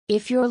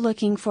If you're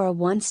looking for a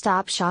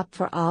one-stop shop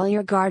for all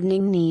your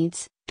gardening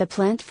needs, the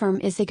Plant Firm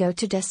is the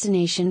go-to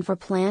destination for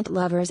plant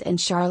lovers in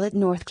Charlotte,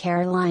 North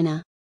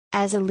Carolina.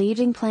 As a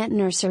leading plant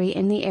nursery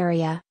in the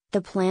area,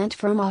 the Plant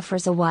Firm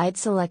offers a wide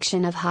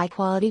selection of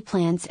high-quality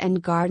plants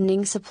and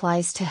gardening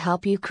supplies to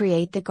help you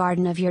create the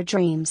garden of your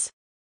dreams.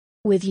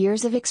 With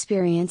years of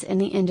experience in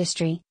the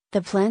industry,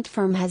 the Plant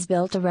Firm has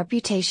built a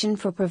reputation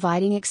for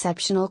providing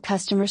exceptional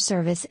customer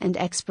service and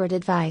expert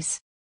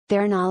advice.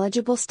 Their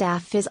knowledgeable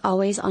staff is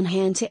always on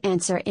hand to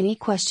answer any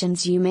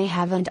questions you may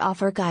have and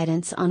offer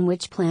guidance on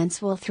which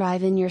plants will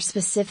thrive in your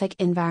specific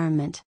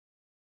environment.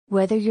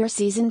 Whether you're a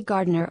seasoned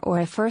gardener or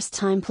a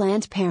first-time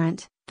plant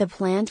parent, the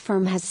Plant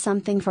Firm has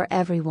something for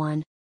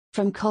everyone.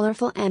 From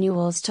colorful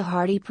annuals to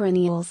hardy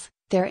perennials,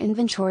 their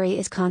inventory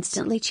is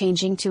constantly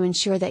changing to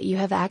ensure that you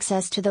have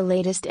access to the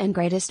latest and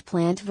greatest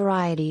plant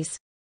varieties.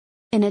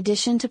 In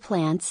addition to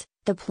plants,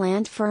 the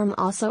Plant Firm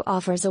also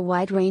offers a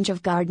wide range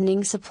of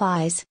gardening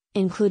supplies,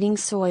 including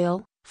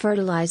soil,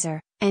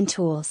 fertilizer, and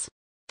tools.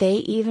 They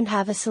even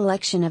have a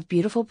selection of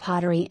beautiful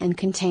pottery and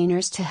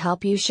containers to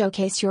help you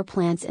showcase your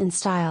plants in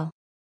style.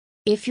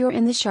 If you're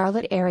in the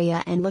Charlotte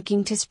area and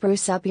looking to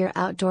spruce up your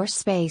outdoor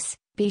space,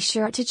 be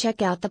sure to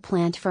check out the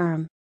Plant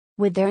Firm.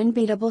 With their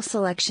unbeatable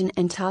selection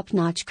and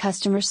top-notch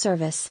customer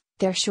service,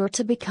 they're sure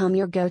to become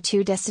your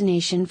go-to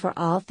destination for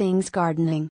all things gardening.